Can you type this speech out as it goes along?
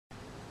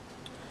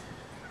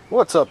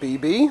What's up,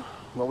 EB?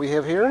 What we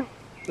have here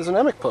is an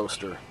EMEK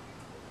poster.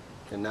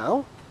 And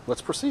now,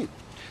 let's proceed.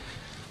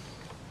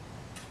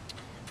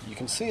 You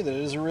can see that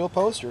it is a real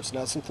poster. It's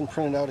not something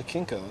printed out at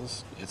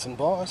Kinko's. It's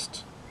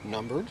embossed,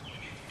 numbered,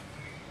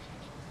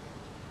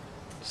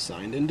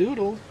 signed and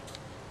doodled.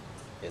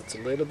 It's a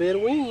little bit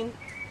of ween.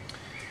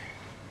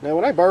 Now,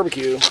 when I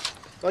barbecue,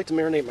 I like to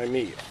marinate my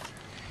meat.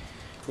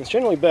 It's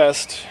generally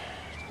best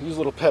to use a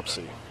little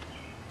Pepsi.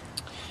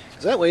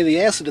 Because that way,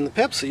 the acid in the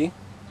Pepsi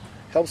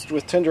helps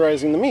with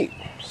tenderizing the meat.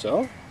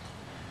 So,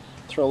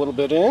 throw a little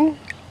bit in.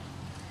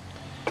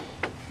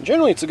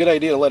 Generally, it's a good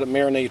idea to let it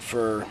marinate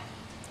for,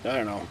 I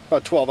don't know,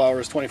 about 12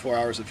 hours, 24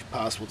 hours if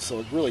possible, so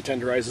it really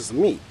tenderizes the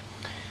meat.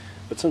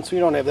 But since we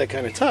don't have that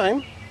kind of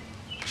time,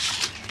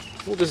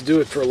 we'll just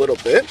do it for a little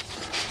bit.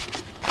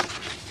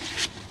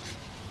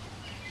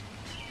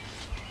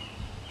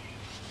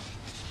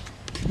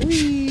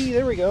 Whee!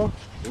 There we go.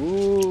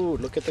 Ooh,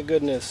 look at the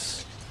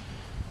goodness.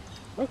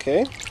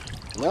 Okay,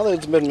 now that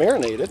it's been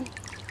marinated,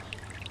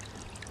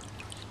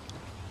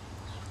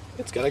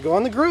 it's got to go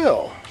on the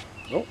grill.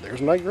 Oh,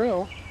 there's my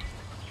grill.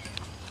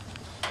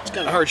 It's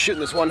kind of hard shooting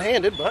this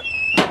one-handed, but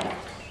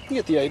you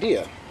get the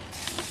idea.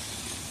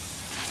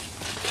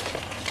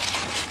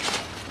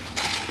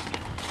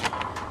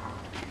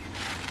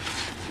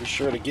 Be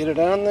sure to get it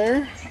on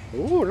there.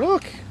 Ooh,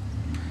 look.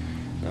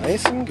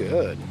 Nice and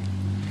good.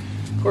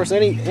 Of course,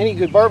 any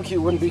good barbecue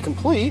wouldn't be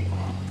complete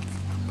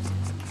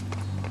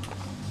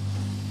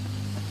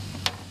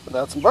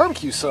without some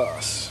barbecue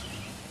sauce.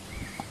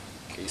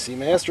 KC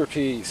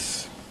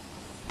Masterpiece.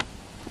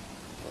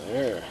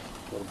 There.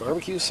 A little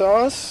barbecue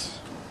sauce.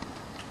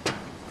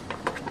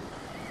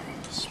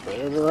 Spread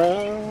it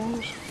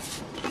around.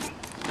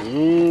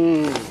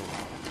 Mmm.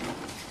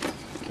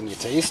 Can you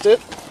taste it?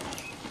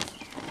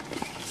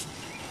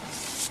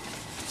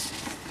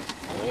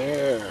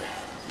 There.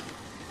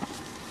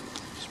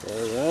 Spread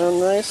it around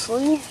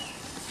nicely.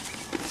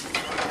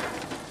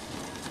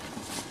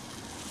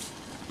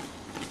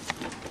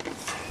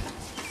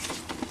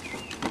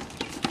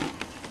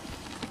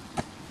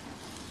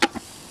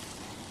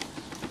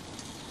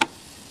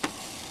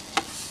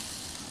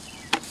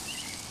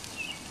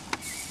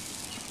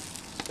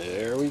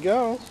 There we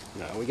go.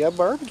 Now we got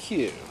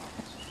barbecue.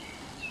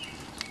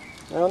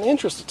 Now, in the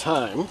interest of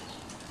time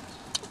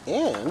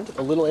and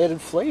a little added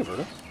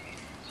flavor,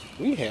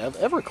 we have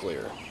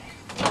Everclear.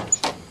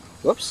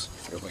 Whoops,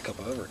 there's my cup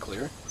of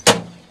Everclear.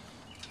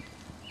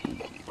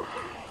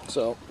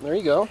 So, there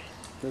you go.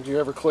 There's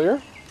your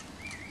Everclear.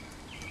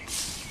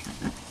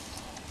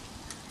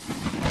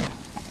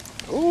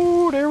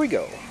 Oh, there we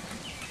go.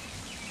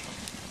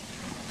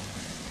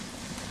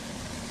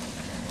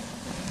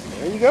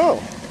 There you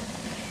go.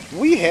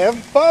 We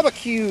have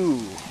barbecue.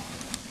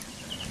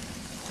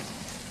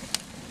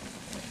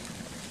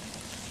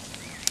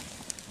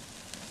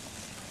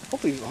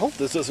 Hope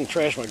this doesn't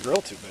trash my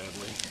grill too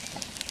badly.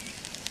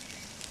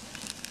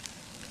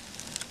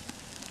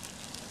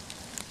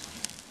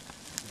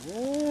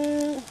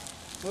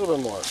 A little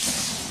bit more.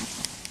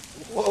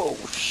 Whoa,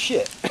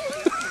 shit.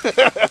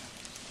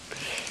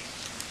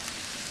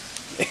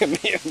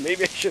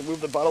 Maybe I should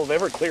move the bottle of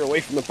Everclear away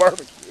from the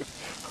barbecue.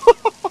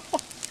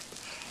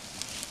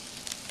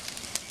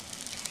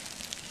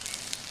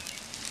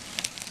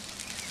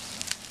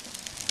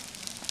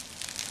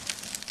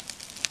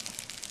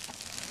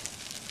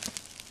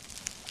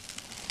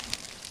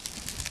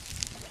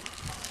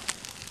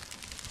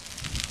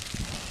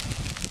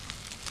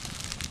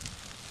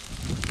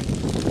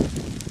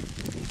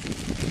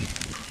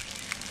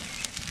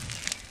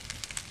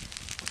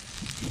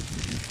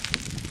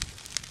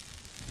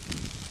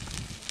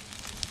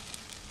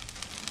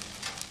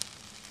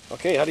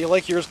 Okay, how do you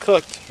like yours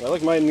cooked? I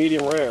like mine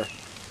medium rare.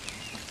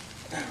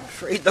 I'm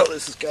afraid though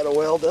this is kind of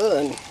well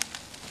done.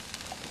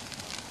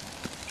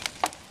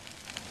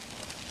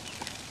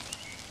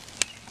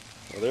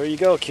 Well, there you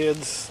go,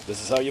 kids.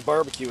 This is how you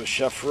barbecue with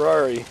Chef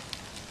Ferrari.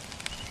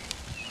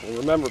 And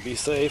remember, be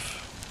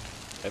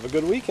safe. Have a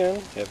good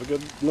weekend. Have a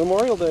good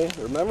Memorial Day.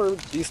 Remember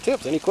these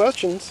tips. Any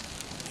questions?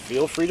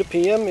 Feel free to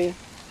PM me.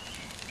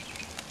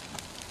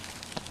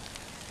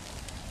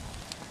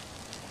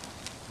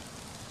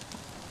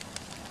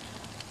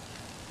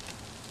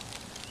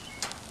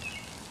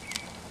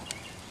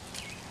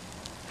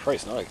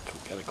 Christ, now I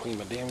gotta clean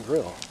my damn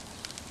grill.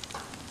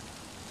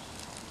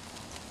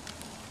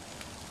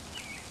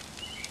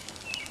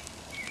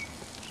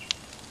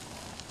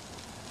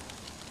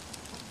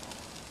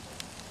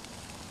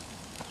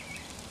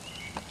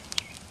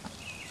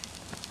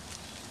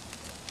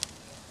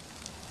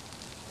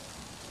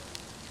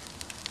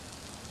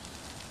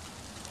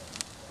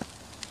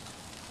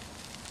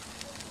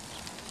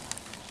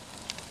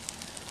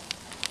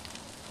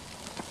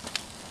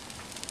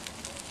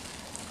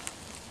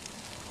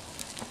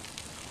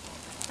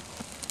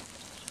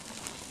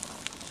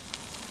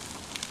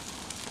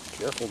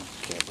 Careful,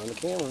 can't burn the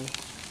camera.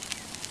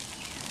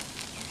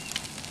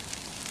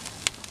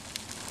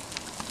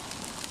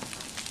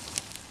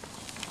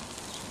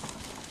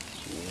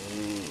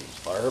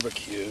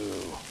 Barbecue.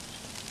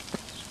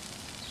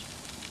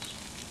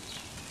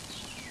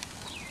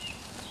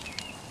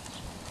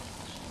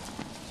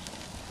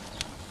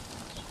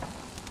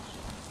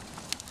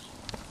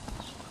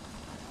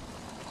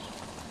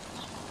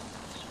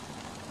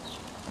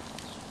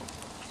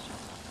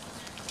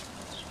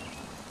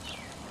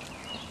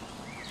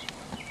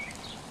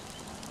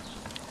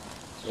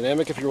 And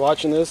EMEK, if you're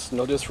watching this,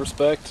 no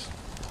disrespect,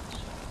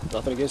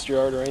 nothing against your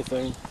art or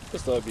anything,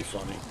 just thought it'd be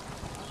funny.